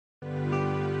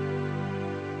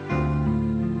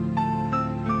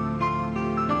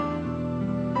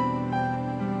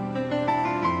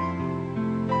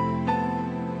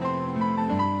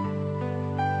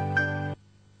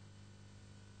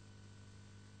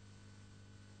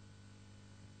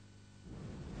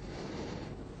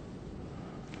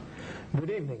Good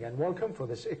evening and welcome for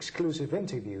this exclusive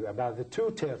interview about the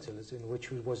two turtles in which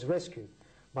was rescued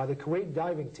by the Kuwait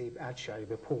diving team at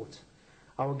Shuaiba Port.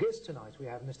 Our guest tonight, we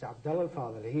have Mr. Abdullah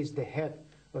Al-Fadhel. He's the head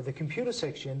of the computer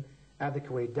section at the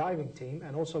Kuwait diving team,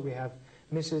 and also we have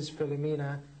Mrs.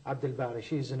 Feilamina Abdullah.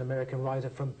 She's an American writer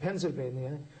from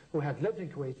Pennsylvania who had lived in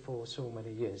Kuwait for so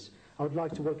many years. I would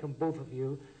like to welcome both of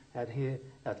you here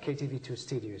at KTV2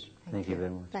 Studios. Thank you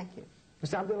very much. Thank you.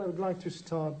 Mr. Abdullah, I would like to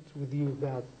start with you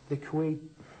about the Kuwait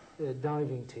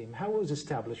diving team. How was it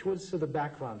established? What's the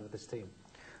background of this team?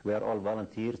 We are all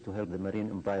volunteers to help the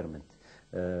marine environment.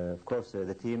 Of course,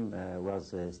 the team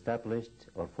was established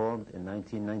or formed in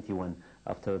 1991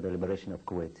 after the liberation of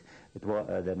Kuwait.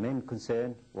 The main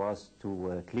concern was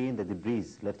to clean the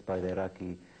debris left by the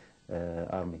Iraqi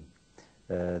army.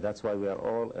 That's why we are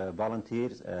all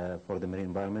volunteers for the marine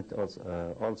environment.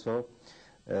 Also,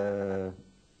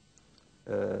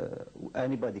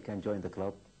 anybody can join the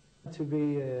club. To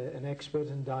be an expert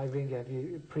in diving, have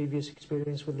you previous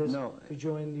experience with this? No. To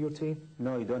join your team?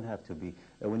 No, you don't have to be.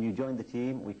 When you join the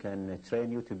team, we can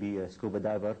train you to be a scuba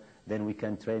diver. Then we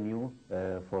can train you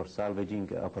for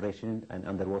salvaging operation and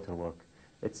underwater work.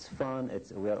 It's fun.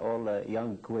 We are all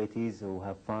young Kuwaitis who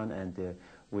have fun, and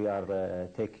we are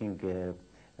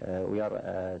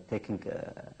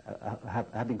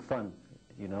having fun.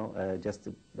 You know, just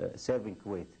serving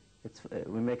Kuwait.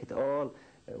 We make it all.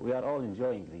 We are all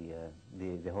enjoying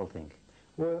the whole thing.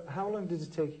 Well, how long did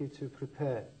it take you to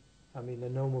prepare? I mean, a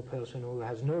normal person who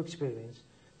has no experience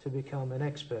to become an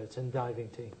expert in diving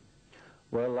team.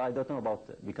 Well, I don't know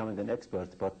about becoming an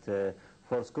expert, but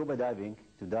for scuba diving,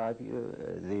 to dive,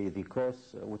 the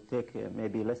course would take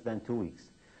maybe less than 2 weeks.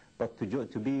 But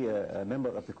to be a member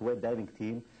of the Kuwait diving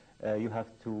team, you have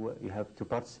to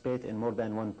participate in more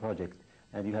than one project,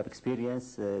 and you have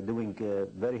experience doing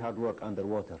very hard work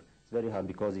underwater. It's very hard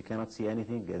because you cannot see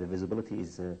anything. The visibility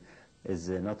is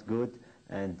not good,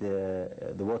 and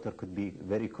the water could be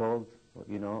very cold,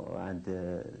 you know, and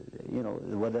you know,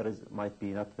 the weather might be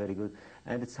not very good,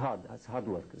 and it's hard. It's hard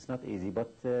work. It's not easy,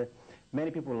 but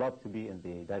many people love to be in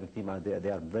the diving team, and they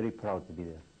are very proud to be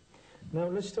there. Now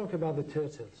let's talk about the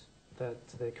turtles that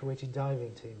the Kuwaiti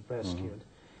diving team rescued.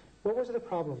 What was the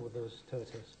problem with those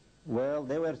turtles? Well,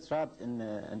 they were trapped in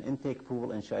an intake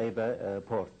pool in Shuaiba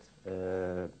Port.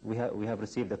 We have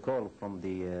received a call from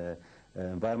the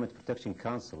Environment Protection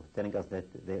Council telling us that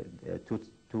the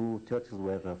two turtles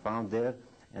were found there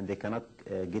and they cannot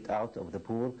get out of the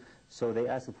pool. So they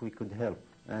asked if we could help,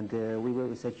 and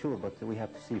we said sure, but we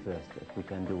have to see first if we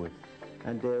can do it.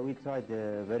 And we tried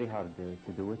very hard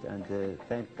to do it, and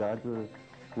thank God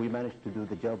we managed to do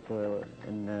the job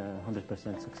in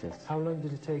 100% success. How long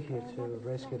did it take you to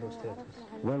rescue those turtles?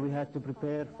 Well, we had to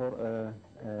prepare for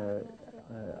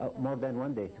more than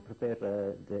 1 day to prepare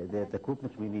the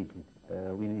equipment we needed.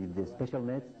 We needed the special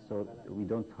nets so we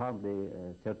don't harm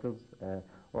the turtles.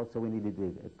 Also, we needed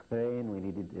a crane, we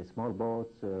needed small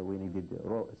boats, we needed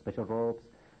special ropes.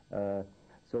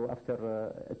 So after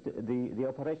the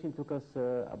operation took us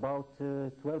about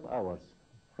 12 hours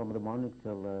from the morning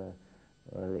till the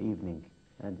evening,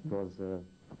 and it was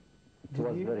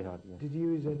very hard. Yes. Did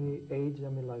you use any aids, I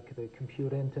mean, like the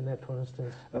computer, internet, for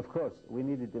instance? Of course, we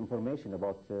needed information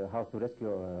about how to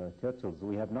rescue turtles.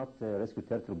 We have not rescued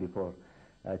turtle before,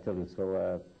 I tell you.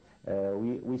 So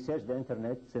we searched the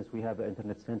internet, since we have an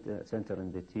internet center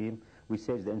in the team. We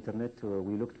searched the internet.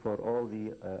 We looked for all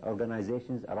the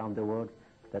organizations around the world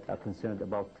that are concerned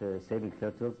about saving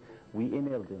turtles. We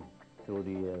emailed them through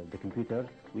the computer.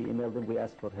 We emailed them. We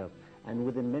asked for help. And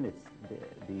within minutes,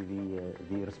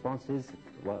 the responses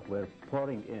were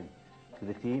pouring in to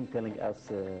the team, telling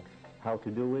us how to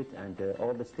do it and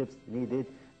all the steps needed,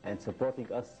 and supporting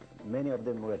us. Many of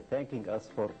them were thanking us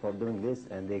for doing this,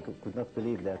 and they could not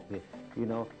believe that, you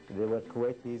know, they were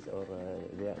Kuwaitis, or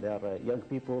they are young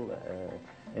people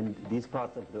in these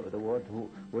parts of the world who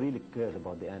really cared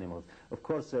about the animals. Of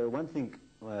course, one thing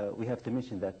we have to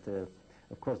mention that,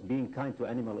 of course, being kind to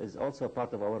animals is also a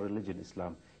part of our religion,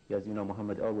 Islam. As you know,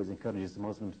 Muhammad always encourages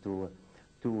Muslims to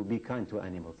be kind to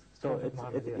animals. So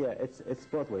it's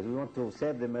both ways. We want to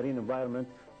save the marine environment.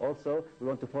 Also, we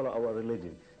want to follow our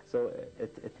religion. So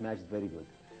it matched very good.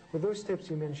 With those tips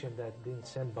you mentioned that being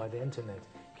sent by the internet,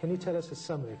 can you tell us a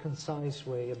summary, concise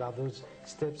way about those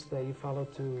steps that you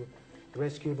followed to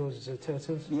rescue those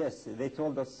turtles? Yes, they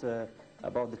told us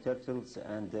about the turtles,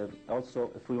 and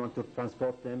also if we want to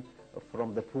transport them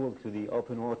from the pool to the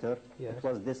open water. Yes. It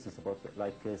was distance about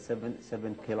like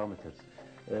 7 kilometers.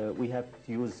 We have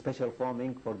to use special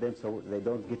foaming for them so they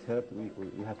don't get hurt.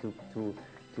 We have to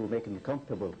make them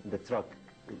comfortable in the truck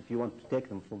if you want to take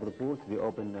them from the pool to the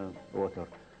open water.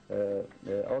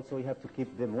 Also, you have to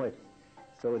keep them wet,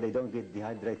 so they don't get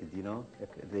dehydrated. You know,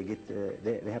 if they get,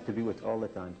 they have to be wet all the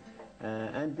time.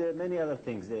 And many other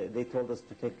things. They told us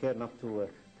to take care not to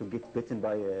get bitten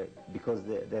by, because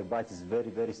their bite is very,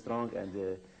 very strong,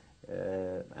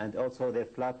 and also their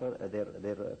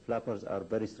flappers are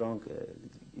very strong.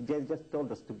 They just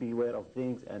told us to be aware of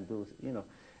things and do, you know,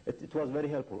 it was very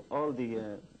helpful. All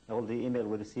the email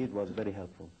we received was very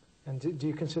helpful. And do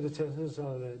you consider turtles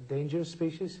are a dangerous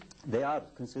species? They are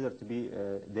considered to be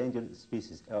dangerous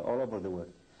species all over the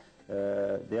world.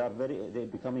 They're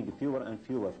becoming fewer and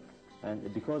fewer,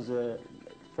 and because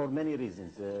for many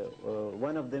reasons.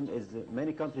 One of them is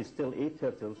many countries still eat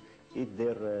turtles, eat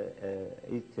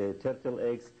turtle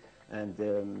eggs, and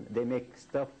they make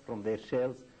stuff from their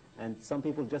shells. And some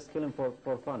people just kill them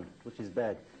for fun, which is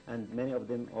bad. And many of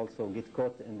them also get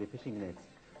caught in the fishing nets.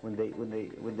 When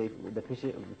the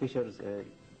fishers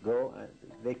go,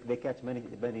 they catch many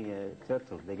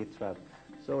turtles. They get trapped,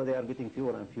 so they are getting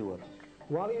fewer and fewer.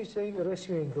 While you say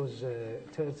rescuing those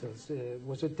turtles,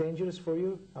 was it dangerous for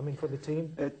you? I mean, for the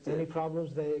team? Any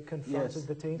problems they confronted yes,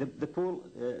 the team? The pool,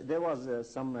 there was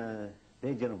some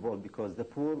danger involved because the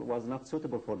pool was not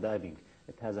suitable for diving.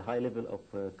 It has a high level of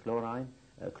chlorine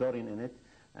in it,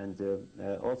 and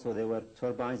also there were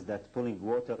turbines that pulling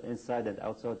water inside and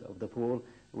outside of the pool,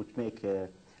 which make a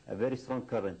very strong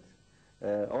current.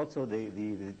 Also,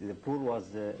 the pool was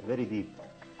very deep.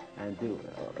 And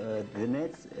the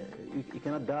nets, you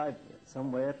cannot dive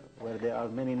somewhere where there are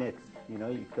many nets. You know,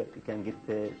 you can get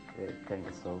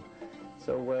tangled.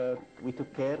 So we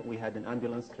took care. We had an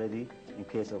ambulance ready in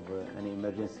case of any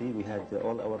emergency. We had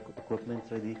all our equipment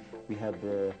ready. We had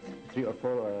 3 or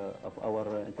 4 of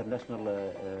our international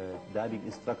diving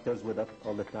instructors with us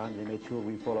all the time. They made sure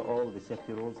we follow all the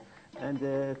safety rules.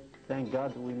 And thank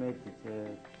God we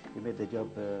made the job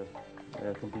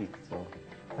complete. So.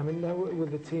 I mean, now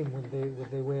with the team, when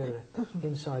they were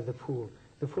inside the pool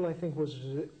I think was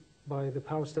by the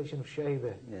power station of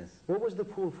Shuaiba. Yes. What was the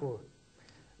pool for?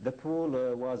 The pool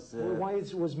was... why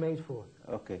it was made for?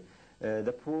 Okay.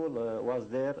 The pool was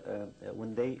there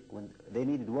when they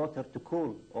needed water to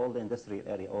cool all the industrial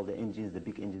area, all the engines, the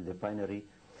big engines, the refinery.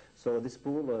 So this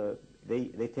pool,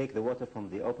 they take the water from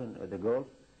the Gulf,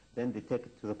 then they take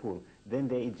it to the pool. Then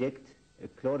they inject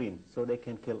chlorine, so they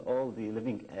can kill all the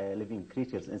living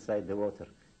creatures inside the water.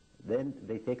 Then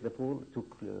they take the pool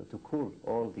to cool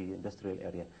all the industrial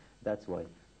area. That's why.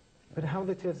 But how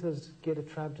the turtles get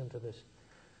trapped into this?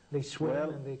 They swim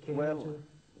and they came into...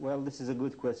 Well, this is a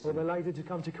good question. Or they liked to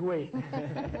come to Kuwait?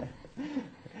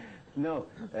 No,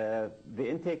 the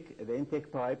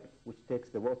intake pipe, which takes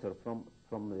the water from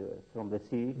the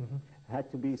sea,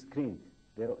 had to be screened.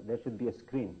 There should be a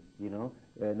screen, you know,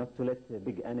 not to let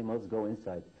big animals go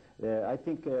inside. I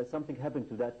think something happened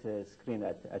to that screen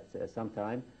at some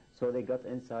time, so they got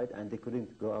inside and they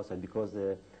couldn't go outside because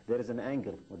there is an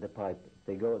angle with the pipe.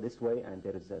 They go this way and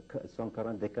there is a strong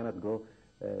current. They cannot go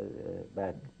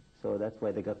back. So that's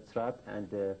why they got trapped, and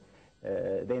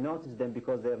they noticed them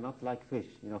because they're not like fish.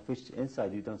 You know, fish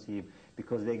inside you don't see them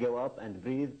because they go up and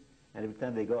breathe, and every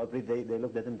time they go up, they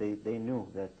looked at them, they knew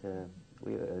that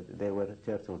they were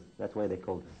turtles. That's why they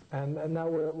called them. And now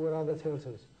where are the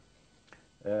turtles?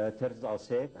 Turtles are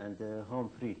safe and home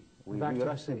free. We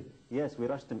rushed them. Yes, we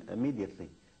rushed them immediately.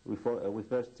 We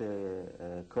first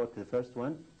caught the first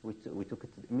one. We took it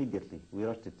immediately. We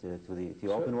rushed it to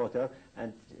the open water,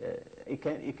 and you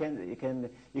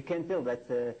can tell that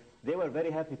they were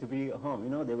very happy to be home. You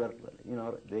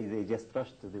know, they just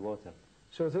rushed to the water.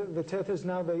 So the turtles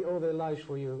now, they owe their lives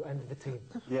for you and the team.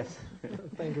 Yes.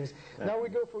 Thank you. Now we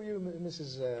go for you,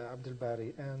 Mrs. Abdul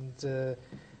Bari, and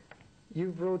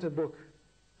you wrote a book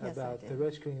about the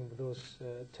rescuing of those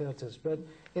turtles. But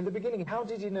in the beginning, how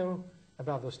did you know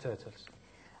about those turtles?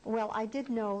 Well, I did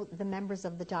know the members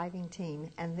of the diving team,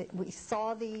 and we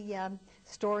saw the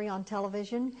story on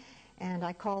television, and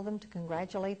I called them to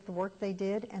congratulate the work they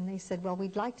did, and they said, well,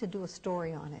 we'd like to do a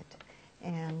story on it.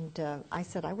 And I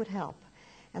said I would help.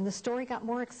 And the story got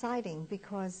more exciting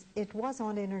because it was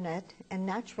on internet, and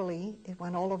naturally it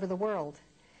went all over the world.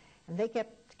 And they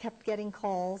kept getting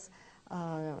calls,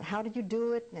 how did you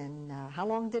do it, and how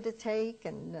long did it take,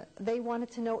 and they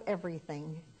wanted to know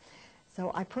everything.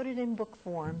 So I put it in book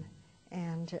form,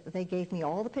 and they gave me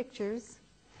all the pictures.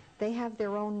 They have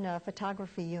their own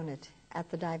photography unit at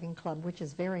the diving club, which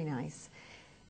is very nice.